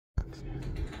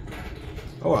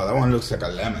Oh, wow, that one looks like a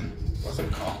lemon. What's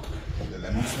it called? The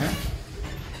lemon snail?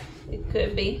 It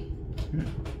could be.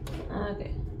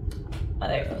 Okay. Oh,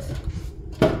 there it goes.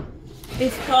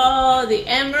 It's called the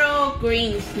Emerald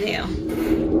Green Snail.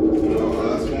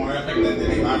 Oh, that's more epic than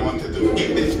anything I wanted to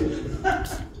give it.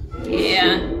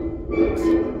 Yeah.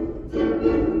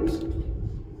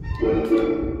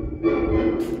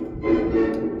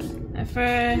 At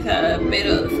first, a bit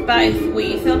of spice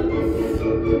weasel,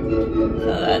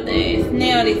 so that the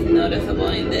snail is noticeable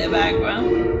in the background.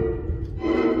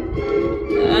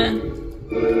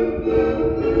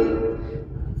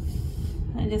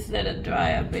 I just let it dry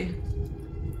a bit.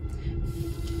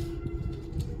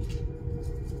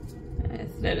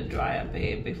 Just let it dry a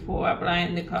bit before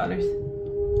applying the colors.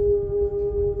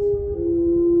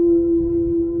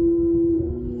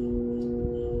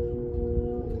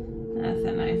 That's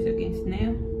a nice looking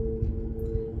snail.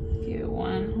 Give it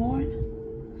one horn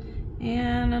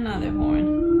and another horn.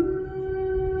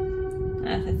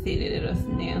 That's a silly little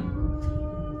snail.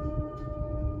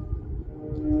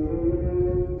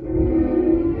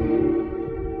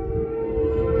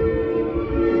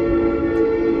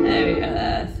 There we go,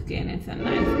 that's getting some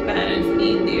nice patterns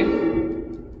in there.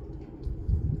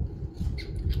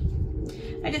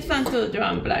 I just want to draw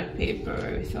on black paper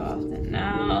every so often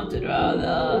now to draw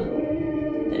the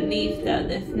leaf that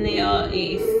the snail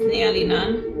is snailing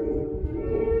on.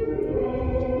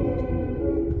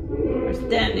 Or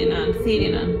standing on,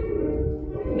 sitting on.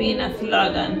 Being a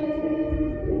slug on.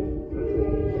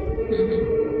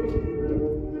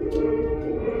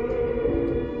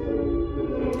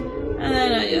 And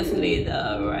then I just leave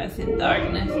the rest in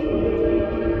darkness.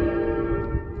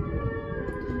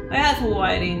 I have some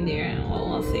white in there, and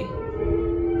we'll see.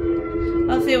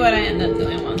 I'll see what I end up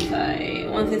doing once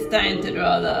it's time to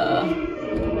draw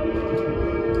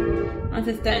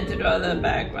the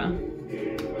background.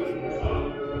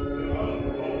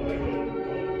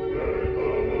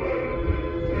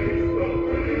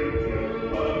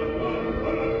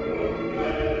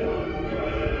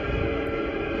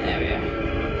 There we are.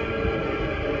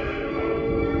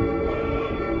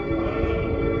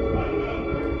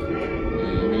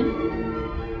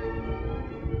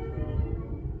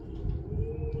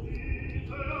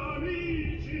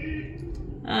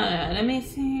 Let me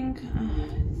sing.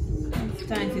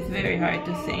 Sometimes it's very hard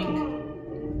to sing,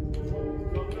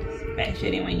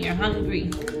 especially when you're hungry.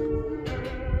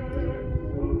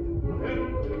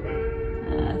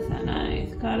 That's a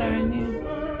nice color in here.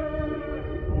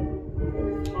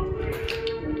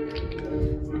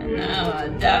 And now a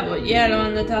dab of yellow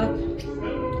on the top.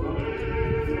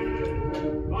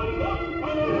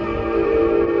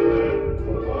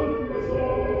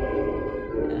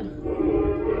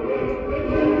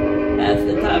 That's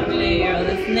the top layer of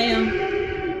the snail.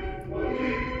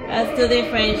 That's to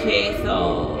differentiate, so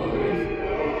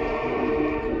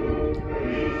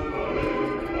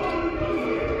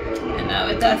and now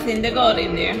we're tossing the gold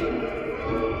in there.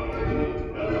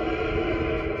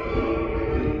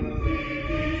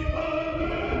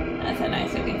 That's a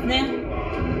nice looking snail.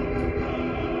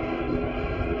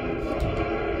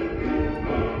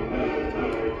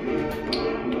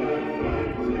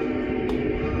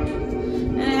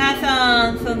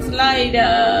 Some slight, it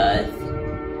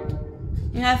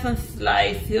has some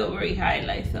slight silvery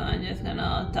highlights, so I'm just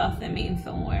gonna toss them in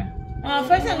somewhere. Well,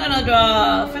 first I'm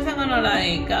gonna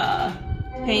like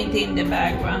paint in the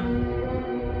background.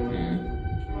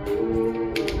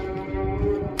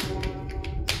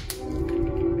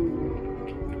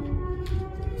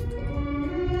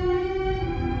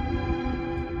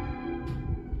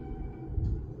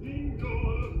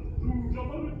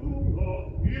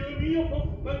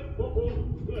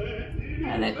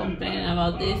 They complaining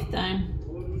about this time.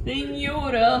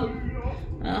 Signora!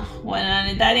 When an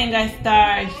Italian guy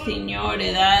starts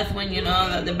Signore, that's when you know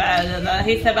that that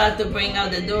he's about to bring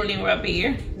out the dueling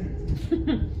rapier.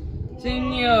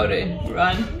 Signore,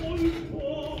 run.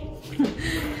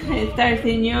 It starts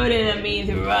Signore, that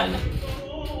means run.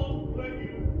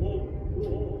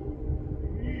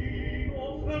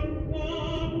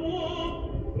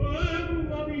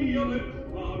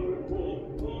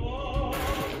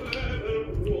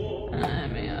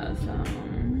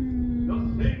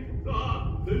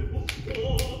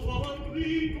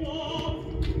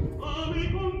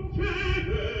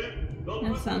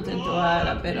 There's something to add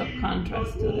a bit of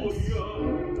contrast to this.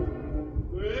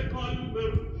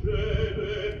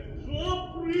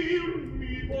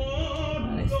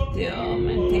 But it still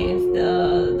maintains the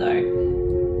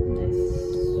darkness.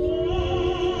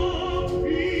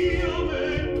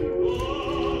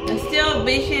 I'm still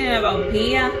bitching about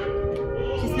Pia.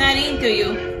 She's not into you.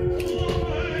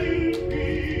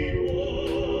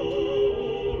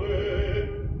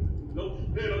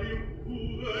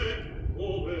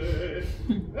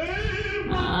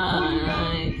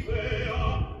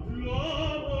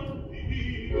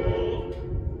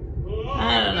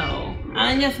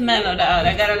 mine just mellowed out.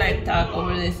 I gotta like talk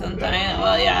over this sometime.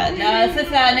 Well, yeah, this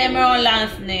is an Emerald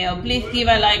Snail. Please give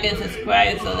a like and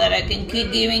subscribe so that I can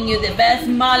keep giving you the best,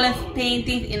 smallest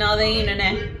paintings in all the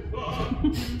internet.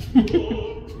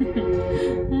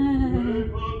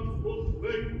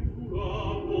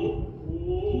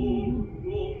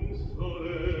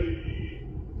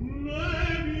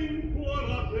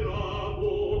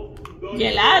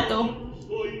 Gelato.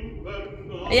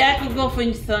 Yeah, I could go for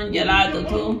some gelato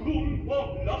too.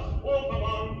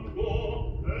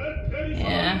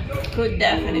 Yeah, could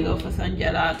definitely go for some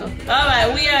gelato.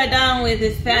 Alright, we are done with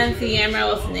this fancy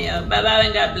Emerald Snail. Bye bye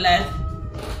and God bless.